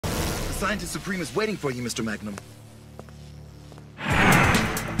Scientist Supreme is waiting for you, Mr. Magnum.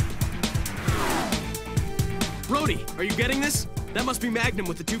 Brody, are you getting this? That must be Magnum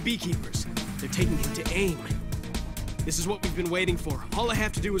with the two beekeepers. They're taking him to AIM. This is what we've been waiting for. All I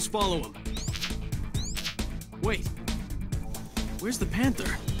have to do is follow him. Wait. Where's the panther?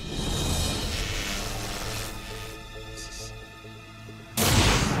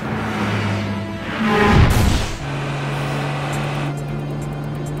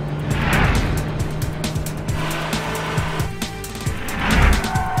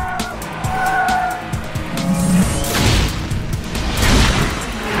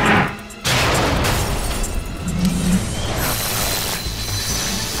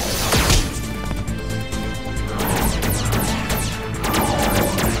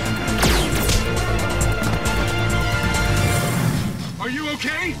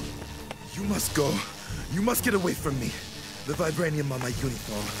 Go. You must get away from me. The vibranium on my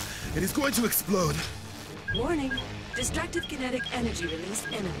uniform. It is going to explode. Warning. Destructive kinetic energy release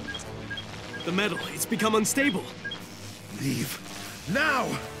imminent. The metal, it's become unstable. Leave. Now!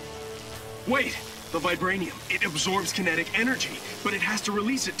 Wait! The vibranium, it absorbs kinetic energy, but it has to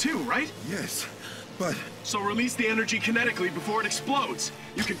release it too, right? Yes, but... So release the energy kinetically before it explodes.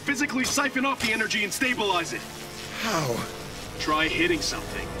 You can physically siphon off the energy and stabilize it. How? Try hitting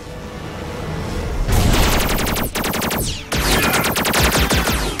something.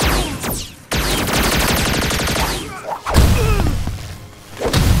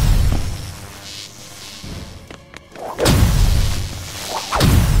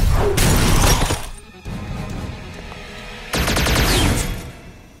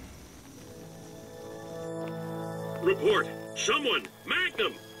 Report! Someone!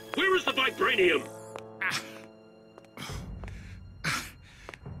 Magnum! Where is the vibranium?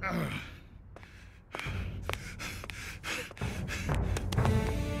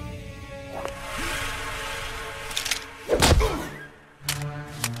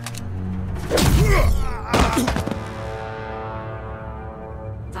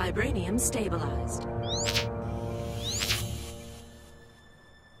 Vibranium stabilized.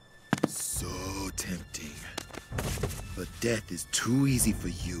 So tempting. But death is too easy for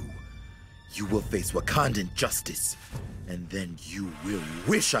you. You will face Wakandan justice, and then you will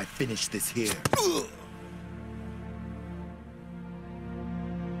wish I finished this here.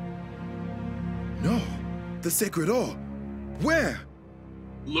 No, the sacred ore. Where?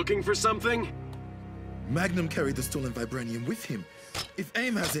 Looking for something? Magnum carried the stolen vibranium with him. If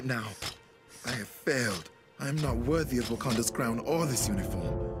AIM has it now, I have failed. I am not worthy of Wakanda's crown or this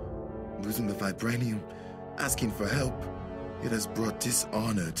uniform. Losing the vibranium, asking for help, it has brought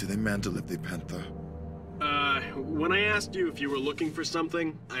dishonor to the mantle of the Panther. When I asked you if you were looking for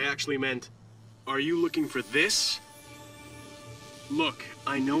something, I actually meant, are you looking for this? Look,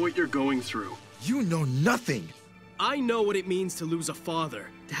 I know what you're going through. You know nothing! I know what it means to lose a father,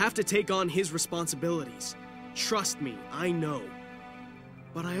 to have to take on his responsibilities. Trust me, I know.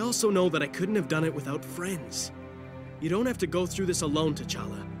 But I also know that I couldn't have done it without friends. You don't have to go through this alone,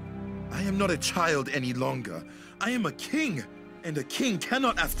 T'Challa. I am not a child any longer. I am a king, and a king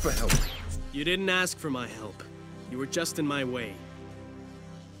cannot ask for help. You didn't ask for my help. You were just in my way.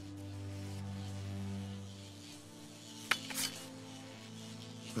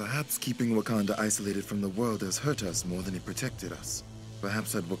 Perhaps keeping Wakanda isolated from the world has hurt us more than it protected us.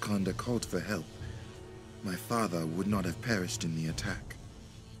 Perhaps had Wakanda called for help, my father would not have perished in the attack.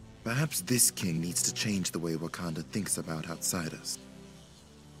 Perhaps this king needs to change the way Wakanda thinks about outsiders.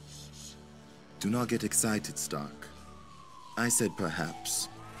 Do not get excited, Stark. I said perhaps.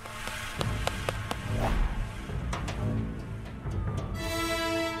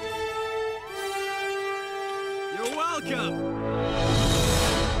 You're welcome!